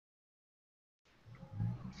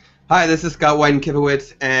Hi, this is Scott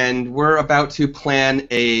Wyden-Kivowitz, and we're about to plan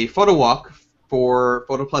a photo walk for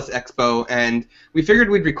Photo Plus Expo, and we figured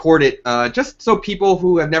we'd record it just so people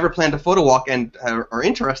who have never planned a photo walk and are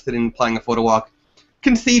interested in planning a photo walk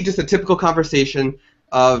can see just a typical conversation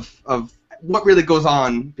of what really goes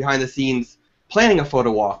on behind the scenes planning a photo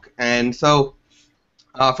walk. And so,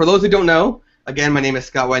 for those who don't know, again, my name is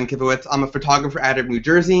Scott Wyden-Kivowitz. I'm a photographer out of New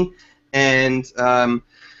Jersey, and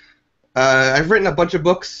I've written a bunch of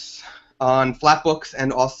books on flat books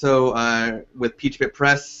and also with Peach Pit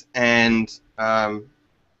Press, and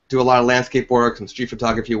do a lot of landscape work, some street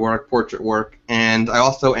photography work, portrait work, and I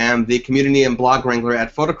also am the community and blog wrangler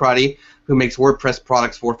at Photocrati, who makes WordPress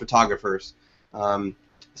products for photographers. Nick,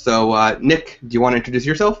 do you want to introduce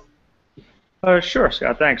yourself? Sure,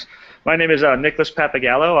 Scott, thanks. My name is Nicholas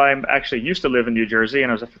Papagallo. I actually used to live in New Jersey,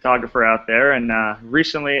 and I was a photographer out there, and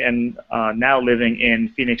recently and now living in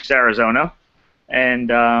Phoenix, Arizona.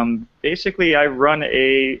 And basically, I run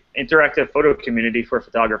a interactive photo community for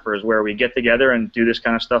photographers where we get together and do this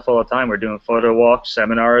kind of stuff all the time. We're doing photo walks,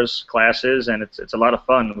 seminars, classes, and it's a lot of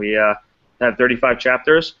fun. We have 35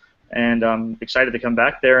 chapters, and I'm excited to come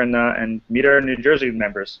back there and meet our New Jersey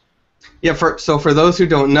members. Yeah, so for those who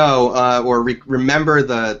don't know or remember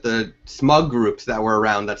the smug groups that were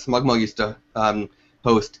around that SmugMug used to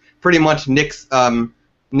host, pretty much Nick's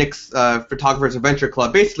Photographers Adventure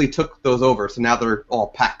Club basically took those over, so now they're all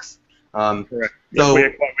packs. Correct. So we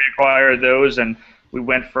acquired those, and we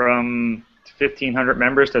went from 1,500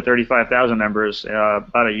 members to 35,000 members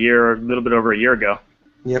about a little bit over a year ago.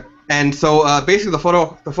 Yep. And so basically, the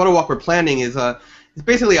photo walk we're planning is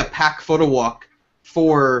basically a pack photo walk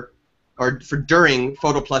for during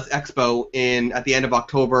Photo Plus Expo at the end of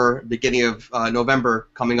October, beginning of November,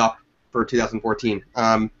 coming up for 2014.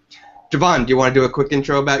 Javon, do you want to do a quick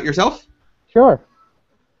intro about yourself? Sure.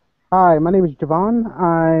 Hi, my name is Javon.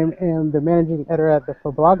 I am the managing editor at The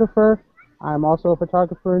Photographer. I'm also a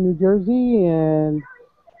photographer in New Jersey, and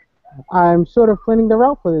I'm sort of planning the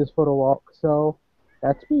route for this photo walk, so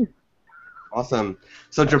that's me. Awesome.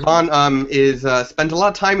 So Javon is spent a lot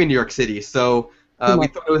of time in New York City, so we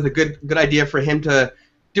thought it was a good idea for him to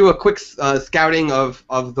do a quick scouting of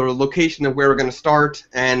the location of where we're going to start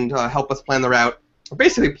and help us plan the route.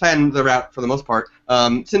 Basically plan the route for the most part,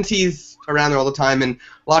 since he's around there all the time, and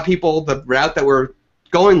a lot of people, the route that we're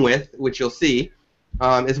going with, which you'll see,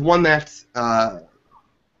 is one that a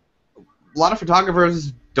lot of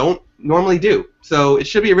photographers don't normally do. So it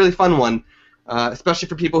should be a really fun one, especially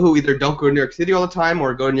for people who either don't go to New York City all the time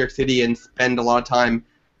or go to New York City and spend a lot of time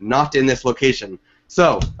not in this location.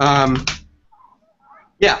 So,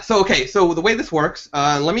 yeah, so okay, so the way this works,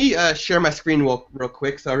 let me share my screen real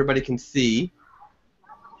quick so everybody can see.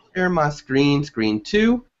 Share my screen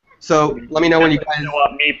 2. So let me know when you guys... You don't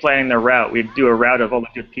want me planning the route. We do a route of all the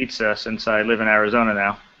good pizza since I live in Arizona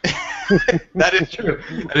now. That is true.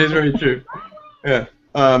 That is very true. Yeah.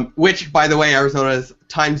 Which, by the way, Arizona's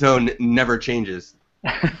time zone never changes.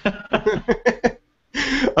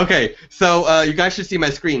 Okay, so you guys should see my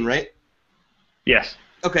screen, right? Yes.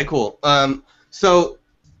 Okay, cool. So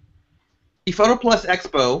the Photo Plus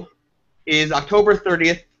Expo is October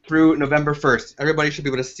 30th through November 1st. Everybody should be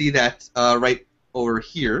able to see that right over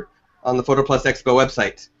here on the Photo Plus Expo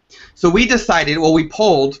website. So we decided, well, we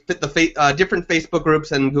polled the different Facebook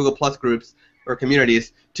groups and Google Plus groups or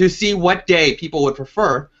communities to see what day people would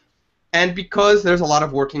prefer. And because there's a lot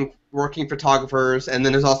of working photographers, and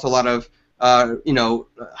then there's also a lot of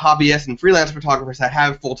hobbyists and freelance photographers that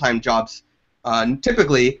have full-time jobs.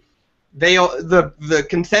 Typically, the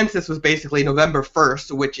consensus was basically November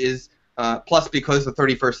 1st, which is plus because the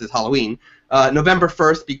 31st is Halloween, November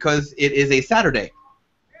 1st because it is a Saturday.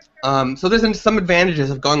 So there's some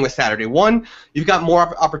advantages of going with Saturday. One, you've got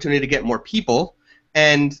more opportunity to get more people,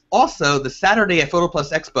 and also the Saturday at Photo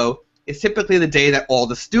Plus Expo is typically the day that all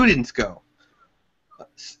the students go,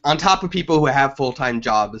 on top of people who have full-time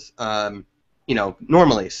jobs,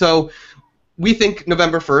 normally. So we think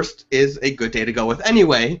November 1st is a good day to go with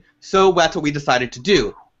anyway, so that's what we decided to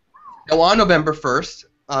do. Now on November 1st,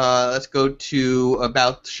 let's go to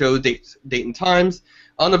about show date and times.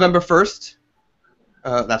 On November 1st,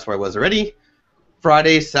 that's where I was already.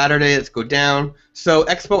 Friday, Saturday, let's go down. So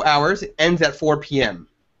Expo hours ends at 4 p.m.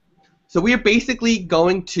 So we are basically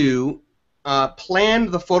going to plan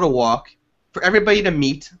the photo walk for everybody to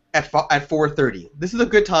meet at 4:30. This is a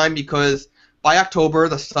good time because by October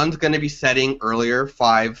the sun's going to be setting earlier,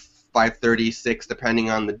 5:30, 6, depending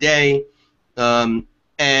on the day.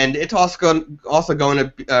 And it's also going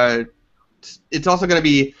to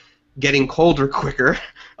be getting colder quicker.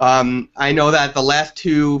 I know that the last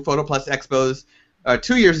two Photo Plus Expos,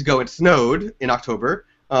 2 years ago it snowed in October.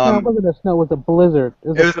 No, it wasn't a snow. It was a blizzard. It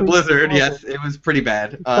was a blizzard. Yes, it was pretty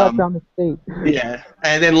bad. It shut down the state. Yeah,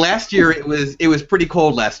 and then last year it was pretty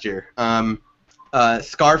cold last year.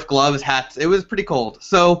 Scarf, gloves, hats. It was pretty cold.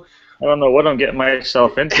 So I don't know what I'm getting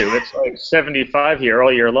myself into. It's like 75 here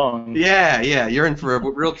all year long. yeah, you're in for a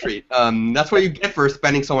real treat. That's what you get for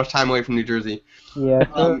spending so much time away from New Jersey.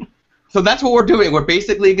 Yeah. So that's what we're doing. We're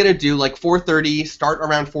basically gonna do like 4:30, start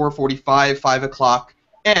around 4:45, 5 o'clock,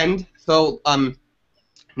 and so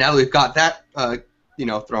now that we've got that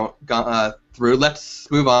through, let's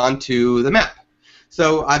move on to the map.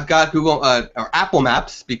 So I've got Google or Apple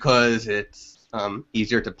Maps because it's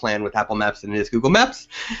easier to plan with Apple Maps than it is Google Maps.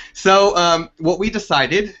 So what we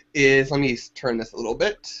decided is, let me turn this a little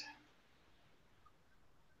bit.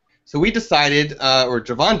 So we decided, or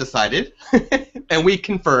Javon decided, and we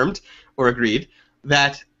confirmed or agreed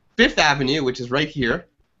that Fifth Avenue, which is right here,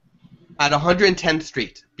 at 110th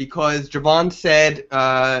Street, because Javon said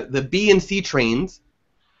the B and C trains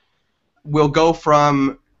will go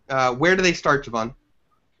from, where do they start, Javon?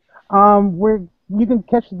 You can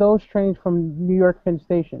catch those trains from New York Penn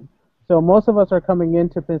Station. So most of us are coming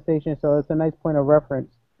into Penn Station, so it's a nice point of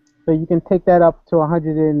reference. So you can take that up to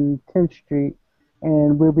 110th Street,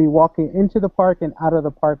 and we'll be walking into the park and out of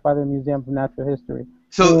the park by the Museum of Natural History.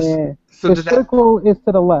 So the circle is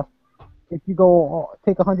to the left. If you go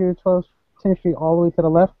take 112th Street all the way to the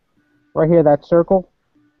left, right here, that circle,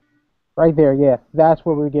 right there, yeah, that's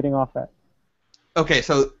where we're getting off at. Okay,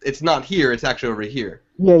 so it's not here, it's actually over here.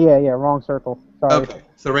 Yeah, wrong circle. Sorry. Okay,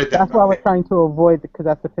 so right there. That's why we're trying to avoid, because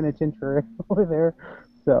that's the penitentiary over there.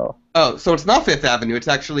 So. Oh, so it's not Fifth Avenue, it's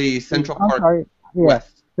actually Central Park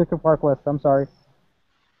West. Central Park West, I'm sorry.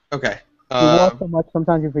 Okay. You walk so much,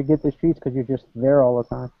 sometimes you forget the streets because you're just there all the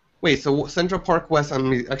time. Wait, so Central Park West, let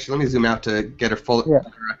me zoom out to get a full... Yeah.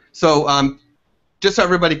 So, just so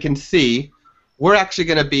everybody can see, we're actually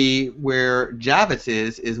going to be where Javits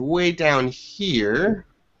is way down here,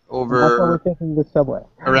 over... That's why we're taking the subway.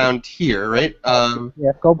 Around here, right?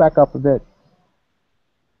 Yeah, go back up a bit.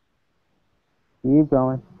 Keep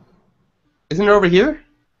going. Isn't it over here?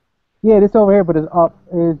 Yeah, it's over here, but it's up.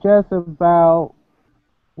 It's just about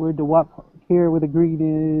where the here where the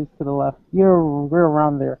green is to the left. We're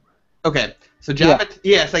around there. Okay, so Javits,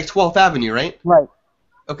 yeah, it's like 12th Avenue, right? Right.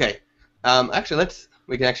 Okay. Actually,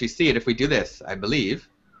 we can actually see it if we do this, I believe.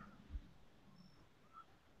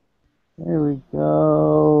 There we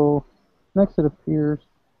go. Next to the piers.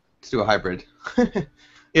 Let's do a hybrid. Yeah,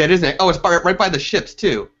 it isn't. Oh, it's right by the ships,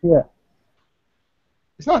 too. Yeah.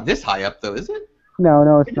 It's not this high up, though, is it?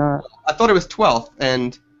 No, it's not. I thought it was 12th,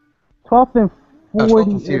 and... 12th and 40.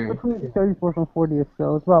 12th It's between 34th and 40th,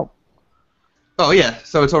 so it's about... Oh, yeah,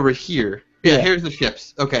 so it's over here. Yeah, Yeah. here's the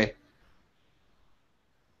ships. Okay.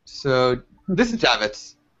 So, this is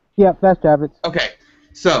Javits. Yep, that's Javits. Okay.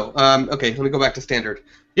 So, okay, let me go back to standard.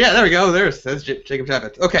 Yeah, there we go. There's Jacob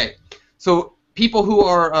Javits. Okay. So, people who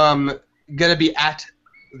are going to be at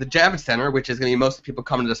the Javits Center, which is going to be most of the people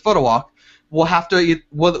coming to this photo walk, will have to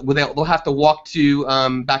they'll have to walk to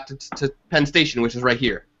back to Penn Station, which is right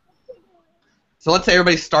here. So let's say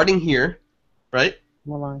everybody's starting here, right?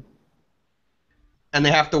 One line. And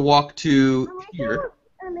they have to walk to here.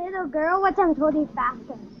 A little girl was on 40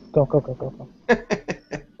 faster. Go.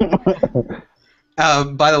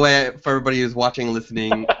 By the way, for everybody who's watching and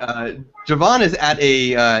listening, Javon is at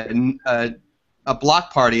a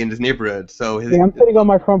block party in his neighborhood. So Yeah, I'm sitting on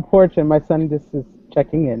my front porch, and my son just is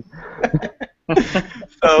checking in.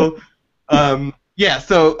 So, yeah,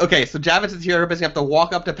 so Javits is here. Everybody's going to have to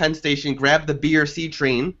walk up to Penn Station, grab the B or C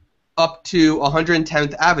train up to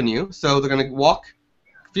 110th Avenue. So they're going to walk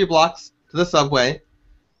a few blocks to the subway,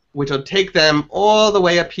 which will take them all the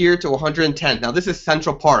way up here to 110th. Now, this is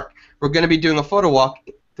Central Park. We're going to be doing a photo walk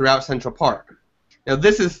throughout Central Park. Now,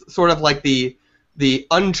 this is sort of like the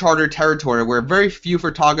uncharted territory where very few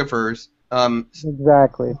photographers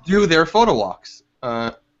Exactly. do their photo walks.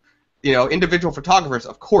 Individual photographers,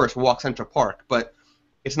 of course, walk Central Park, but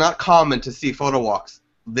it's not common to see photo walks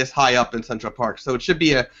this high up in Central Park. So it should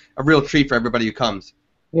be a real treat for everybody who comes.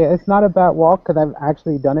 Yeah, it's not a bad walk because I've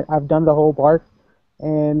actually done it. I've done the whole park.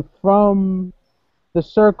 And from the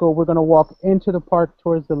circle, we're going to walk into the park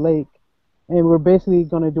towards the lake. And we're basically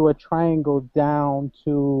going to do a triangle down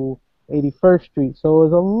to 81st Street. So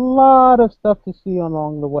there's a lot of stuff to see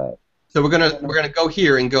along the way. So we're gonna go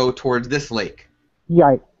here and go towards this lake. Yeah,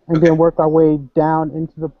 and Okay. then work our way down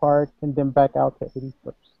into the park and then back out to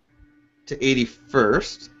 81st. To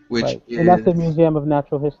 81st, which Right. is... And that's the Museum of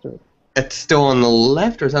Natural History. It's still on the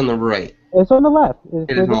left or is it on the right? It's on the left.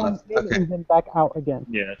 It is on the left, in okay. And then back out again.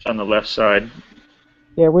 Yeah, it's on the left side.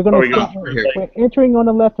 Yeah, we're Oh, going we to got over here. we're entering on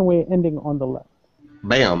the left and we're ending on the left.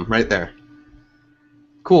 Bam, right there.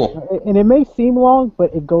 Cool. And it may seem long,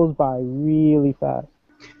 but it goes by really fast.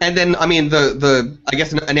 And then, I mean, I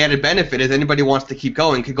guess an added benefit is anybody who wants to keep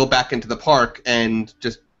going could go back into the park and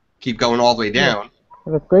just keep going all the way down.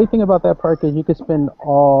 The great thing about that park is you could spend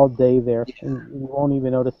all day there, and you won't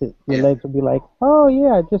even notice it. Your legs will be like, oh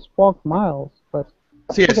yeah, I just walked miles. But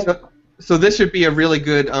so yeah, so this should be a really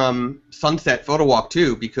good sunset photo walk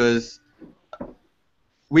too, because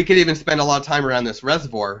we could even spend a lot of time around this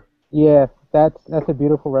reservoir. Yeah, that's a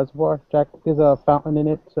beautiful reservoir. Jack, there's a fountain in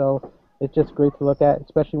it, so it's just great to look at,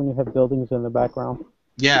 especially when you have buildings in the background.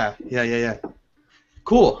 Yeah.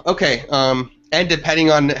 Cool. Okay. And depending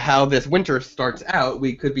on how this winter starts out,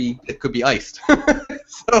 it could be iced.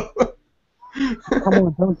 So. Come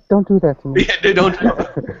on, don't do that to me. Yeah, don't.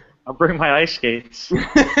 I'll bring my ice skates.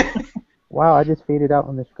 Wow, I just faded out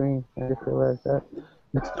on the screen. I just realized that.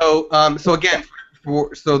 So again,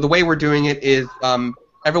 so the way we're doing it is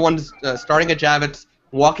everyone's starting at Javits,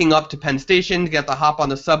 walking up to Penn Station to get the hop on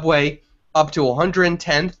the subway up to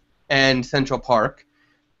 110th and Central Park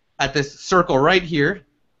at this circle right here,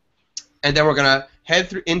 and then we're gonna head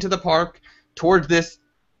through into the park towards this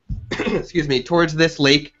towards this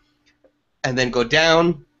lake, and then go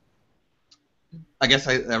down. I guess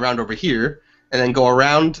around over here, and then go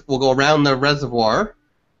around. We'll go around the reservoir,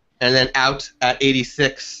 and then out at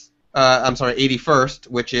 81st,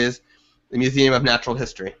 which is the Museum of Natural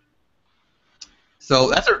History.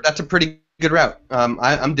 So that's a pretty good route.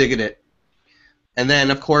 I'm digging it. And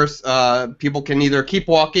then, of course, people can either keep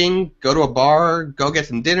walking, go to a bar, go get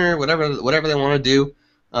some dinner, whatever they want to do.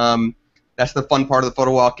 That's the fun part of the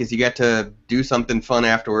photo walk, is you get to do something fun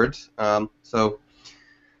afterwards. Yeah,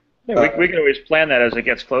 we can always plan that as it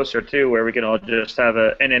gets closer too, where we can all just have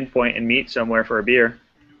an endpoint and meet somewhere for a beer.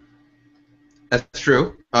 That's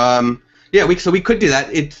true. Yeah, we could do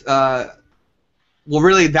that. It's well,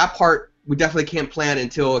 really, that part we definitely can't plan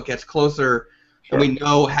until it gets closer. Sure. And we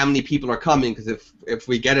know how many people are coming, because if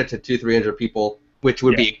we get it to 200-300 people, which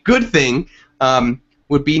would be a good thing,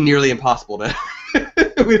 would be nearly impossible to.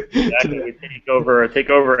 Exactly, we take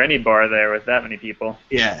over any bar there with that many people.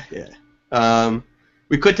 Yeah.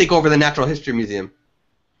 We could take over the Natural History Museum.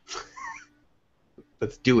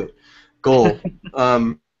 Let's do it. Goal.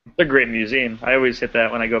 It's a great museum. I always hit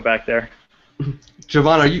that when I go back there.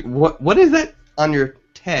 Javon, what is that on your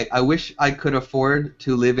tag? I wish I could afford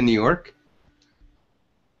to live in New York.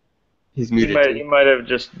 He's muted. He might have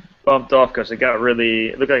just bumped off because it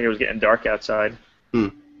looked like it was getting dark outside.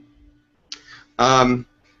 All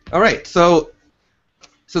right. So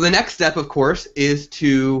the next step, of course, is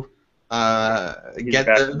to get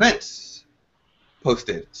the events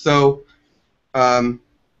posted. So, do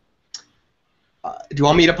you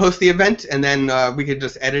want me to post the event, and then we could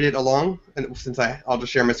just edit it along? And since I'll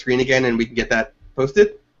just share my screen again, and we can get that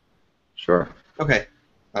posted. Sure. Okay.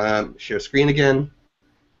 Share screen again.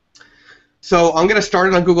 So I'm gonna start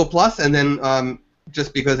it on Google Plus, and then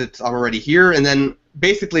just because I'm already here, and then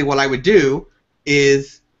basically what I would do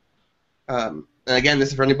is, and again, this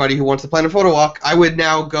is for anybody who wants to plan a photo walk, I would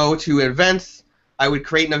now go to events, I would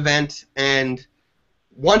create an event, and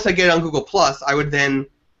once I get it on Google Plus, I would then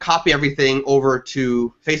copy everything over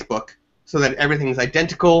to Facebook so that everything's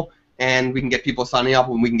identical, and we can get people signing up,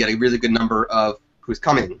 and we can get a really good number of who's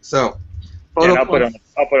coming. So, and I'll put it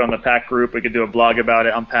on the PAC group. We could do a blog about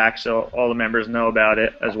it on PAC so all the members know about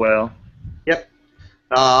it as well. Yep.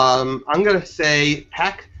 I'm gonna say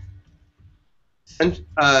PAC.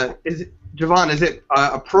 Javon, is it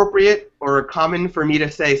appropriate or common for me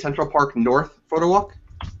to say Central Park North Photo Walk?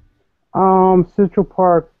 Central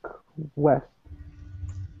Park West.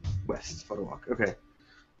 West Photo Walk. Okay.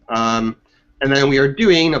 And then we are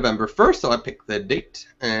doing November 1st, so I picked the date,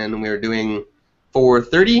 and we are doing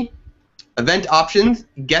 4:30. Event options.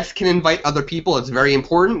 Guests can invite other people. It's very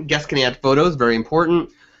important. Guests can add photos. Very important.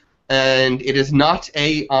 And it is not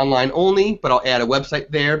online only, but I'll add a website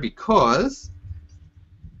there because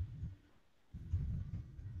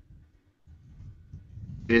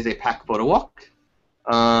it is a PAC photo walk.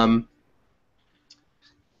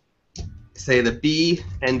 Say the B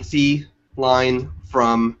and C line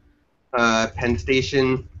from Penn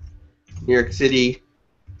Station, New York City,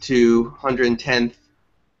 to 110th.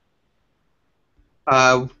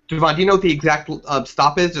 Javon, do you know what the exact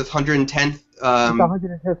stop is? Just 110th? It's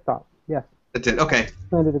 110th stop, yes. That's it, okay.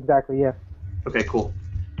 Explained it exactly, yeah. Okay, cool.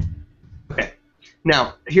 Okay.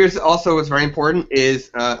 Now, here's also what's very important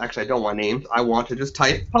is, actually I don't want names, I want to just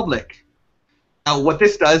type public. Now, what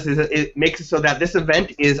this does is it makes it so that this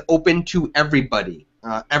event is open to everybody.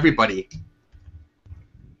 Everybody.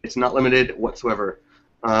 It's not limited whatsoever.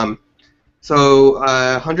 So,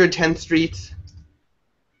 110th Street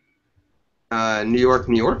New York,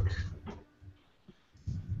 New York.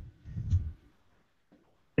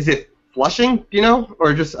 Is it Flushing? Do you know,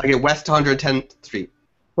 or just West 110th Street?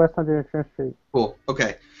 West 110th Street. Cool.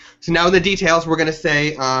 Okay. So now the details. We're gonna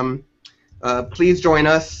say, please join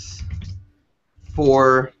us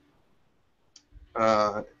for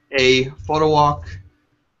a photo walk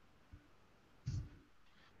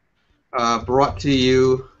brought to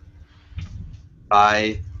you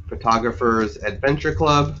by Photographers Adventure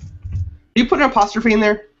Club. Do you put an apostrophe in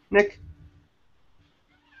there, Nick?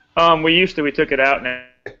 We used to. We took it out now.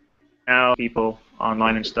 People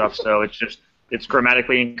online and stuff, so it's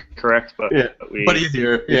grammatically incorrect, but but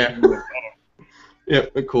easier. Yeah. Yeah.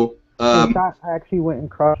 Cool. In fact, I actually went and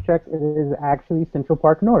cross-checked. It is actually Central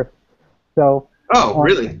Park North. So. Oh,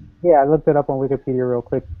 really? Yeah, I looked it up on Wikipedia real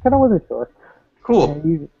quick. Kind of wasn't sure. Cool.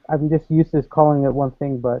 I'm just used to calling it one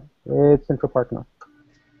thing, but it's Central Park North.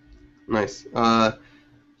 Nice.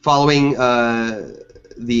 Following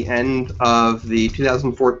the end of the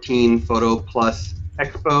 2014 Photo Plus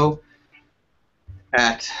Expo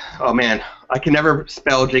at, oh man, I can never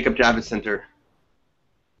spell Jacob Javits Center.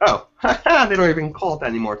 Oh, they don't even call it that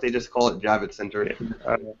anymore. They just call it Javits Center.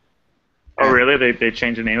 Oh, really? They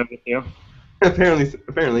changed the name of it too?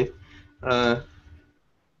 Apparently.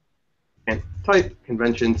 And type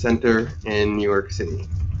Convention Center in New York City.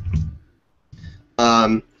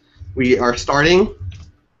 We are starting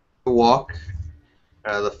the walk,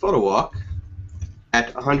 the photo walk,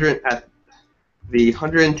 at the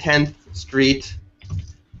 110th Street,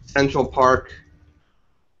 Central Park.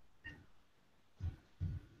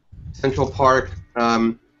 Should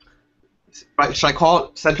I call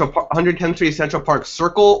it 110th Street Central Park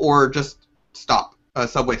Circle, or just stop,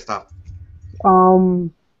 subway stop?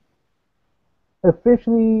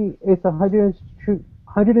 Officially, it's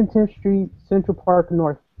 110th Street Central Park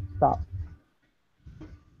North stop.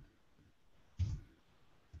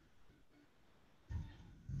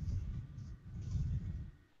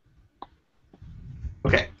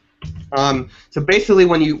 Okay. So basically,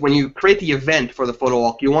 when you create the event for the photo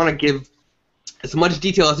walk, you want to give as much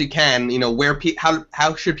detail as you can. You know,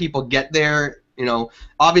 how should people get there? You know,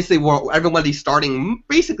 obviously everybody's starting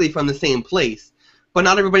basically from the same place, but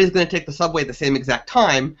not everybody's going to take the subway at the same exact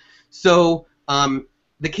time. So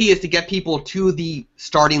the key is to get people to the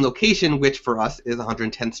starting location, which for us is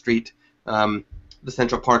 110th Street, the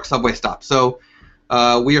Central Park subway stop. So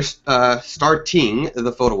we are starting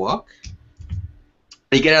the photo walk.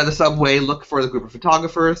 You get out of the subway, look for the group of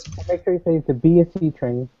photographers. Make sure you say it's the B and C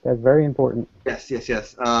train. That's very important. Yes.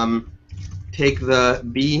 Take the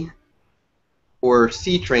B or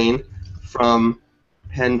C train from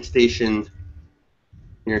Penn Station,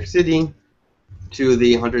 New York City, to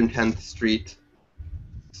the 110th Street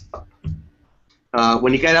stop.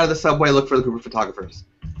 When you get out of the subway, look for the group of photographers.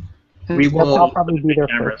 I'll probably be there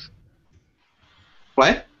first.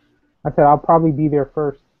 What? I said I'll probably be there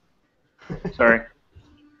first. Sorry.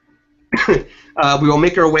 We will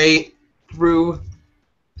make our way through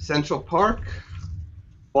Central Park,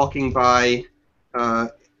 walking by one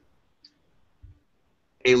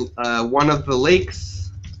of the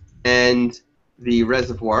lakes and the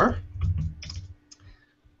reservoir.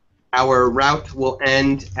 Our route will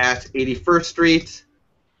end at 81st Street,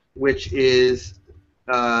 which is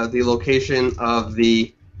the location of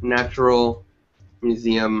the Natural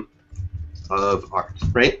Museum of Art,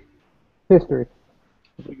 right? History.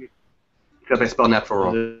 Because I spell natural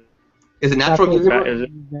wrong. Is it Natural Museum? Is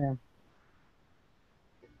it? Yeah.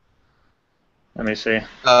 Let me see.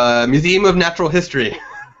 Museum of Natural History.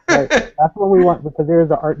 Right. That's what we want, because there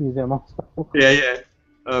is an art museum also. Yeah.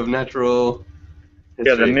 Of natural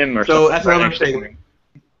history. Yeah, the MIM or something. So that's what I'm saying.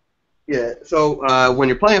 Yeah, so when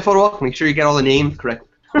you're playing a photo walk, make sure you get all the names correct.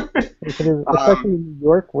 Especially in New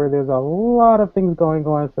York, where there's a lot of things going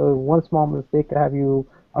on, so one small mistake could have you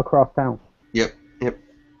across town. Yep.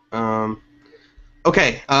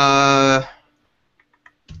 Okay.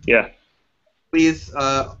 Yeah. Please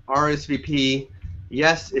RSVP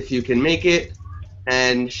yes if you can make it,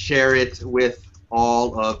 and share it with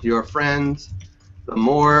all of your friends. The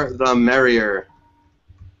more, the merrier.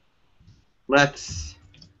 Let's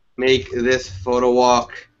make this photo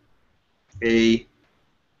walk a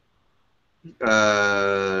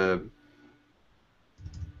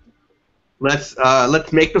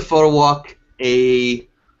let's make the photo walk a.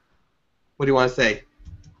 What do you want to say?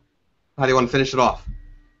 How do you want to finish it off?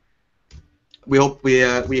 We hope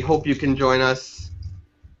you can join us.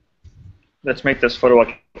 Let's make this photo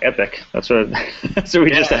walk epic. That's what we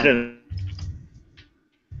just had.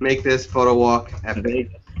 Make this photo walk epic.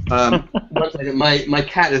 One second. My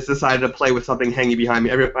cat has decided to play with something hanging behind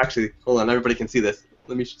me. Actually, hold on. Everybody can see this.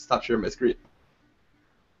 Let me stop sharing my screen.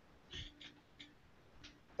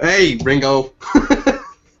 Hey, Ringo.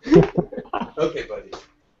 Okay, buddy.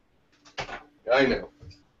 I know.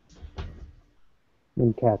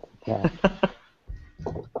 And cats,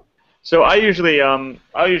 So I usually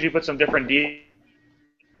put some different details,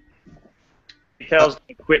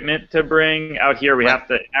 equipment to bring. Out here we have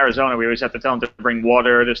to, in Arizona, we always have to tell them to bring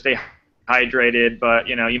water to stay hydrated, but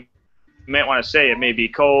you might want to say it may be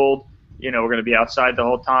cold, we're going to be outside the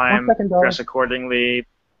whole time, 1 second, dog. dress accordingly,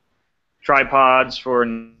 tripods for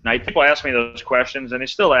night. People ask me those questions, and they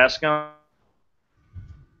still ask them.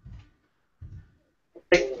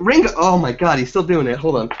 Hey, Ringo. Oh my God, he's still doing it.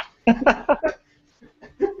 Hold on.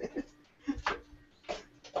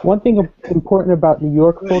 One thing important about New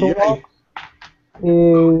York Photowalk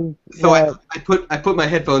is so I put my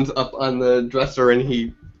headphones up on the dresser, and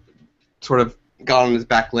he sort of got on his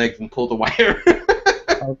back legs and pulled the wire.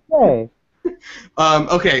 okay.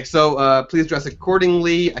 Okay, so please dress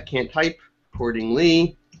accordingly. I can't type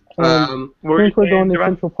accordingly. Since we're going to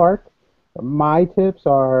Central Park, my tips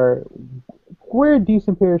are wear a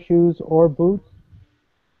decent pair of shoes or boots.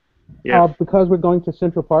 Yeah. Because we're going to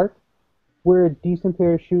Central Park, wear a decent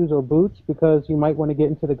pair of shoes or boots because you might want to get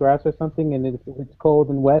into the grass or something, and if it's cold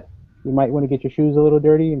and wet, you might want to get your shoes a little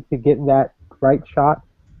dirty and to get that right shot.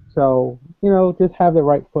 So, just have the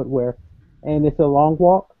right footwear. And it's a long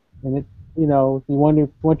walk, and it's, you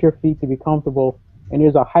want your feet to be comfortable. And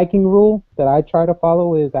there's a hiking rule that I try to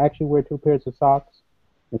follow is I actually wear 2 pairs of socks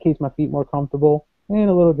in case my feet more comfortable and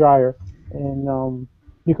a little drier. And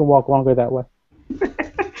you can walk longer that way.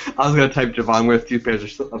 I was going to type Javon with 2 pairs of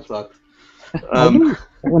socks.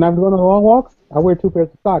 When I'm going on long walks, I wear 2 pairs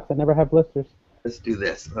of socks. I never have blisters. Let's do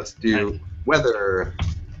this. Let's do weather.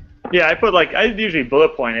 Yeah, I usually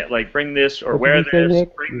bullet point it, like bring this or wear this,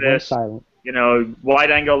 bring this, silent.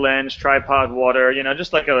 Wide angle lens, tripod, water,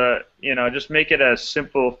 just like just make it as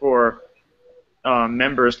simple for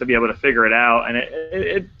members to be able to figure it out. And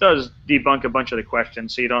it does debunk a bunch of the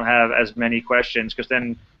questions, so you don't have as many questions, because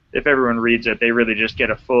then if everyone reads it, they really just get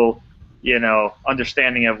a full,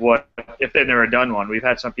 understanding of what, if they've never done one. We've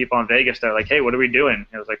had some people in Vegas that are like, hey, what are we doing? And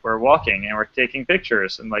it was like, we're walking and we're taking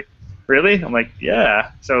pictures. And like, really? I'm like,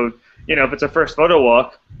 yeah. So, if it's a first photo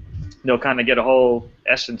walk, they'll kind of get a whole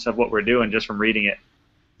essence of what we're doing just from reading it.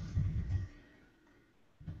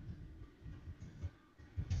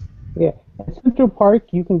 Yeah. At Central Park,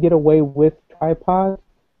 you can get away with tripods.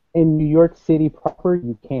 In New York City proper,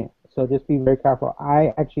 you can't. So just be very careful.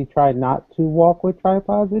 I actually try not to walk with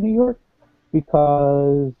tripods in New York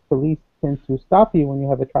because police tend to stop you when you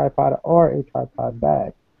have a tripod or a tripod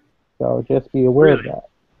bag. So just be aware of that.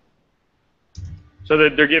 So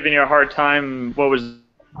they're giving you a hard time. What was?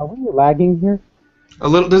 Are we lagging here?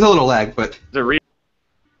 There's a little lag, but the reason?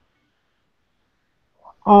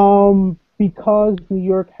 Because New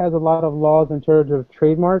York has a lot of laws in terms of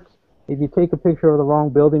trademarks. If you take a picture of the wrong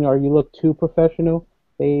building or you look too professional,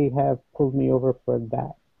 they have pulled me over for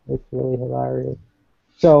that. It's really hilarious.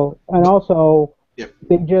 So, and also,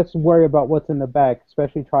 they just worry about what's in the bag,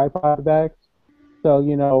 especially tripod bags. So,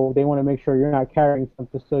 they want to make sure you're not carrying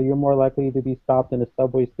something, so you're more likely to be stopped in a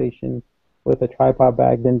subway station with a tripod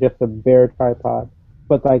bag than just a bare tripod.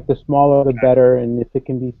 But, like, the smaller the better, and if it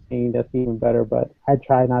can be seen, that's even better. But I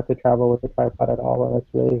try not to travel with a tripod at all.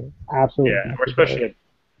 That's really absolutely or especially...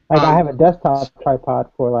 Like, I have a desktop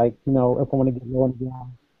tripod for, like, if I want to get low on the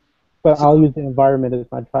ground. But I'll use the environment as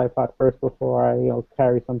my tripod first before I,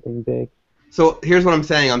 carry something big. So here's what I'm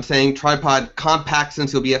saying. I'm saying tripod compact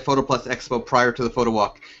since you'll be at Photo Plus Expo prior to the photo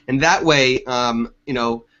walk. And that way,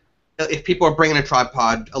 if people are bringing a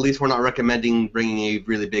tripod, at least we're not recommending bringing a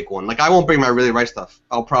really big one. Like, I won't bring my really right stuff.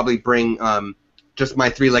 I'll probably bring just my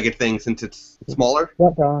 3-legged thing since it's smaller.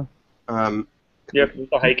 Yep,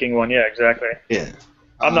 the hiking one. Yeah, exactly. Yeah.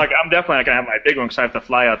 I'm definitely not gonna have my big one because I have to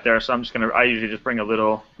fly out there. So I usually just bring a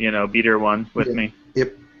little, beater one with me.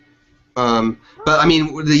 Yep. But I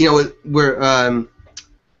mean, we're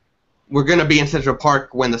gonna be in Central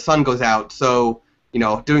Park when the sun goes out, so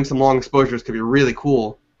doing some long exposures could be really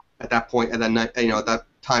cool at that point, at that night, at that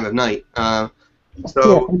time of night. And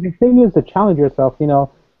the thing is to challenge yourself. If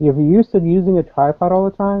you're used to using a tripod all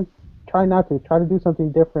the time, try not to. Try to do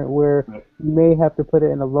something different where you may have to put it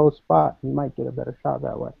in a low spot. You might get a better shot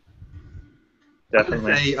that way.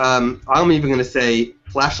 Definitely. I'm even going to say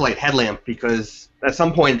flashlight headlamp because at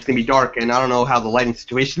some point it's going to be dark and I don't know how the lighting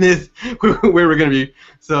situation is where we're going to be.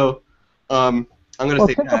 So I'm going to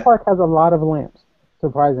say Central Park has a lot of lamps,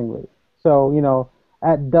 surprisingly. So,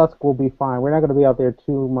 at dusk we'll be fine. We're not going to be out there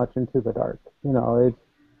too much into the dark.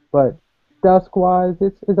 but dusk-wise,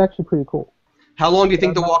 it's actually pretty cool. How long do you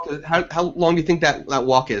think the walk is? How long do you think that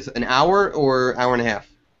walk is? An hour or hour and a half?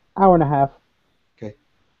 Hour and a half. Okay.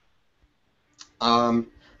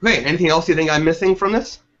 Okay. Anything else you think I'm missing from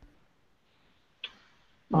this?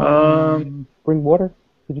 Bring water.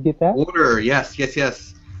 Did you get that? Water. Yes.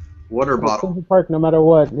 Water bottle. Central Park, no matter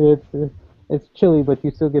what, it's chilly, but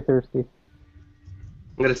you still get thirsty.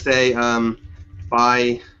 I'm gonna say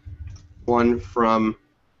buy one from.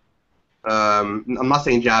 I'm not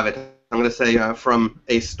saying Javit. I'm gonna say from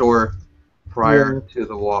a store prior to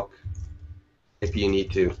the walk, if you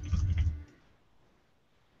need to.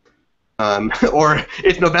 Or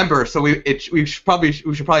it's November, so we should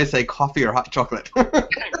probably say coffee or hot chocolate. Hot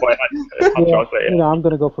chocolate. Yeah. I'm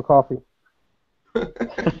gonna go for coffee.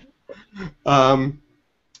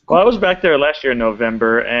 Well, I was back there last year in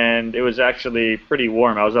November, and it was actually pretty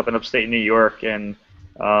warm. I was up in upstate New York, and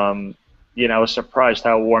I was surprised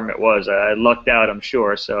how warm it was. I lucked out, I'm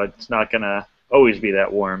sure, so it's not gonna always be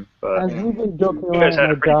that warm. But As we've been joking you guys around had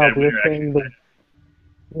a at pretty my bad job, winter, we're saying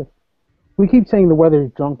actually. we keep saying the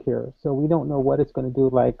weather's drunk here, so we don't know what it's going to do.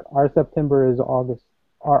 Like our September is August,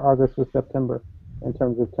 our August was September in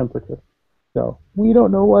terms of temperature. So we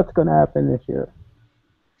don't know what's going to happen this year.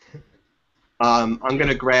 I'm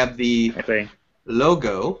gonna grab the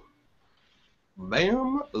logo.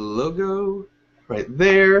 Bam, logo right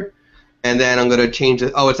there, and then I'm gonna change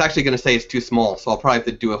it. Oh, it's actually gonna say it's too small, so I'll probably have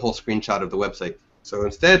to do a whole screenshot of the website. So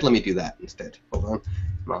instead, let me do that instead. Hold on,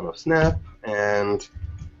 mono snap, and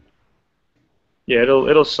yeah,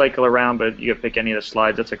 it'll cycle around, but you can pick any of the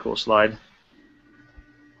slides. That's a cool slide.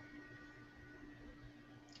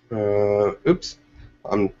 oops,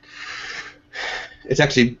 it's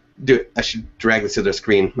actually. I should drag this to the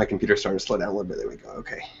screen. My computer's starting to slow down a little bit. There we go.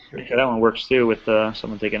 Okay. Yeah, that one works too with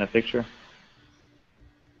someone taking a picture.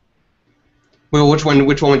 Well, which one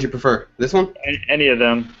would you prefer? This one? Any of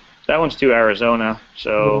them. That one's to Arizona,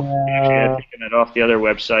 so we actually had taken it off the other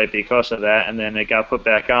website because of that, and then it got put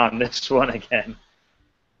back on this one again.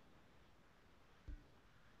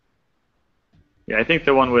 Yeah, I think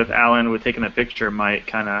the one with Alan with taking a picture might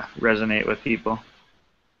kind of resonate with people.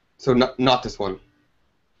 So not this one.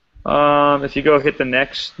 If you go hit the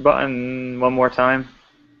next button one more time.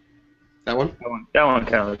 That one? That one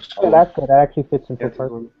kind of looks cool. Oh, that's good. That actually fits in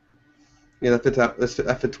Park. Yeah, that fits out.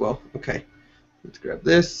 That fits well. Okay. Let's grab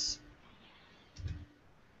this.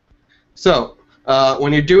 So,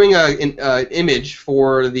 when you're doing an image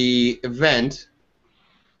for the event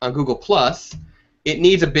on Google+, it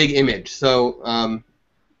needs a big image. So,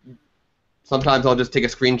 sometimes I'll just take a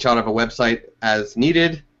screenshot of a website as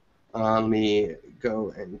needed. Let me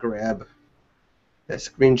go and grab that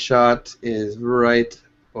screenshot. Is right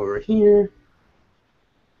over here.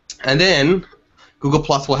 And then Google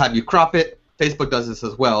Plus will have you crop it. Facebook does this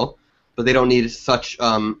as well, but they don't need such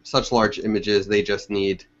large images. They just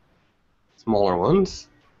need smaller ones.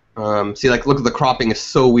 See, like, look at the cropping is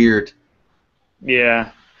so weird.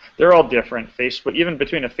 Yeah, they're all different. Facebook, even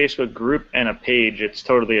between a Facebook group and a page, it's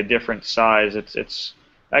totally a different size. It's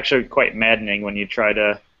actually quite maddening when you try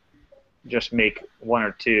to just make one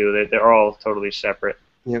or two. They're all totally separate.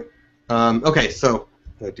 Yep. Okay, so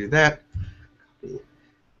I'm going to do that. And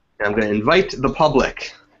I'm going to invite the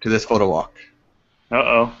public to this photo walk.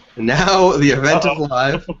 Uh-oh. And now the event is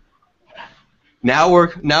live.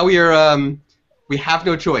 We have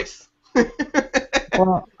no choice.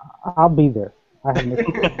 Well, I'll be there. I have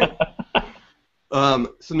no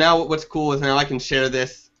So now what's cool is now I can share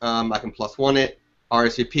this. I can +1 it.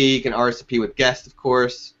 RSVP. You can RSVP with guests, of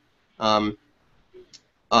course.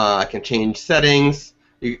 I can change settings.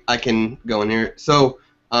 I can go in here. So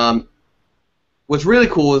what's really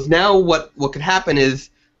cool is now what could happen is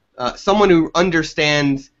someone who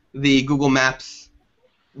understands the Google Maps,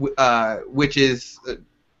 which is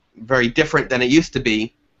very different than it used to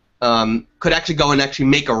be, could actually go and actually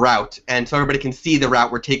make a route, and so everybody can see the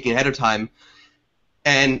route we're taking ahead of time.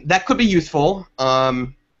 And that could be useful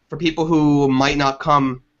for people who might not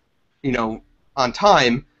come, on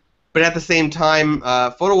time. But at the same time,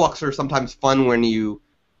 photo walks are sometimes fun when you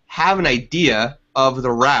have an idea of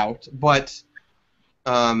the route, but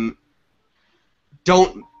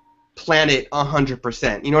don't plan it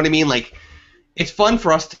 100%. You know what I mean? Like, it's fun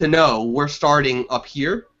for us to know we're starting up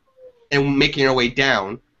here and making our way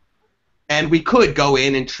down, and we could go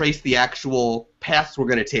in and trace the actual paths we're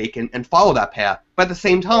going to take and follow that path. But at the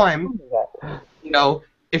same time,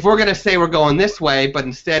 if we're going to say we're going this way, but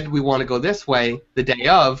instead we want to go this way the day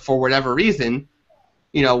of for whatever reason,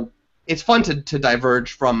 it's fun to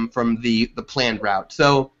diverge from the planned route.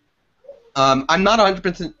 So I'm not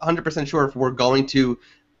 100% sure if we're going to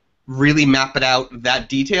really map it out that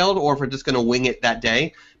detailed, or if we're just going to wing it that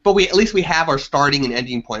day. But at least we have our starting and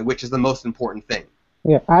ending point, which is the most important thing.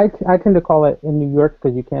 Yeah, I tend to call it in New York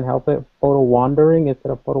because you can't help it, photo wandering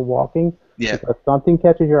instead of photo walking. Yeah. Because something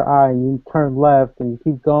catches your eye and you turn left and you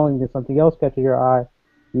keep going and something else catches your eye,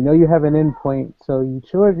 you know you have an end point, so you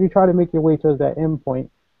try to make your way towards that end point,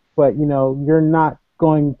 but you know you're not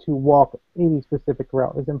going to walk any specific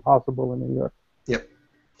route. It's impossible in New York. Yep.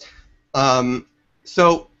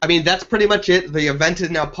 So, I mean, that's pretty much it. The event is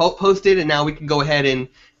now posted, and now we can go ahead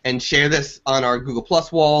and share this on our Google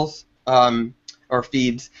Plus walls, or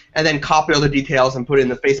feeds, and then copy all the details and put it in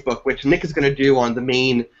the Facebook, which Nick is going to do on the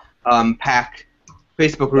main PAC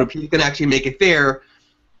Facebook group. He's going to actually make it there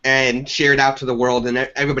and share it out to the world, and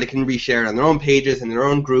everybody can reshare it on their own pages and their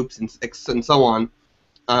own groups and so on.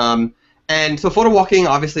 And so photo walking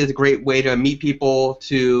obviously is a great way to meet people,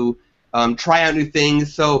 to try out new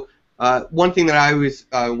things. So one thing that I always,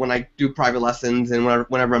 when I do private lessons and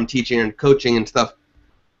whenever I'm teaching and coaching and stuff,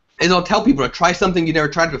 is I'll tell people to try something you never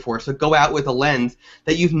tried before. So go out with a lens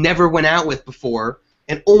that you've never went out with before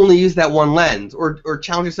and only use that one lens, or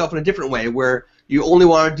challenge yourself in a different way where you only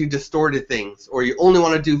want to do distorted things, or you only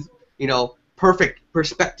want to do, you know, perfect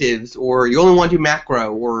perspectives, or you only want to do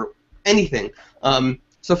macro or anything.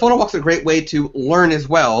 So Photowalk's a great way to learn as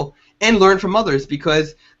well, and learn from others,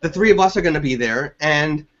 because the three of us are going to be there,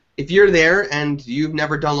 and if you're there and you've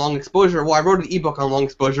never done long exposure, well, I wrote an ebook on long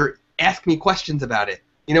exposure, ask me questions about it.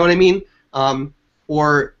 You know what I mean?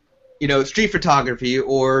 Or, you know, street photography,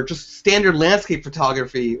 or just standard landscape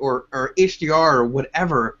photography, or HDR, or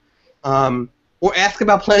whatever. Or ask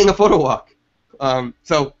about planning a photo walk.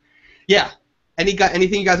 So, yeah.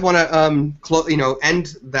 Anything you guys want to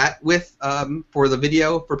end that with for the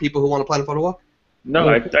video for people who want to plan a photo walk? No,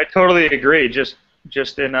 I totally agree. Just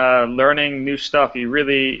in learning new stuff, you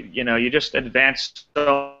really, you just advance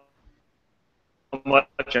so much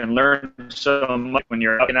and learn so much when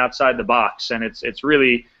you're outside the box, and it's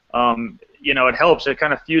really, it helps. It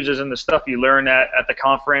kind of fuses in the stuff you learn at the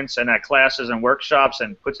conference and at classes and workshops,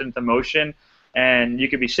 and puts it into motion. And you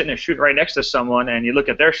could be sitting and shooting right next to someone, and you look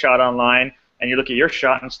at their shot online, and you look at your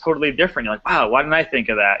shot, and it's totally different. You're like, wow, why didn't I think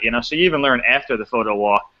of that? So you even learn after the photo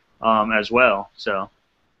walk as well. So.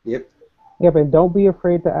 Yep. Yeah, but don't be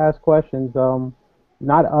afraid to ask questions.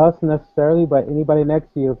 Not us necessarily, but anybody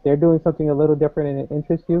next to you. If they're doing something a little different and it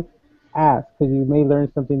interests you, ask, because you may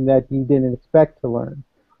learn something that you didn't expect to learn.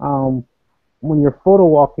 When you're photo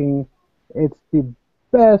walking, it's the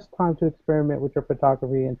best time to experiment with your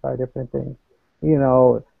photography and try different things.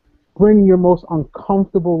 Bring your most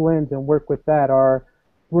uncomfortable lens and work with that, or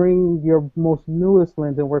bring your most newest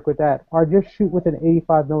lens and work with that, or just shoot with an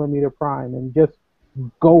 85mm prime and just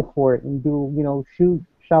go for it and do, shoot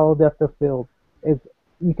shallow depth of field.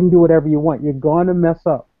 You can do whatever you want. You're going to mess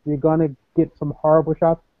up. You're going to get some horrible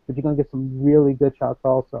shots, but you're going to get some really good shots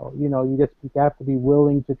also. You have to be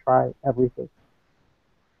willing to try everything.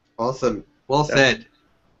 Awesome. Well said.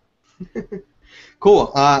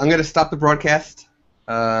 Cool. I'm going to stop the broadcast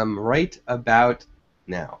right about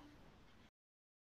now.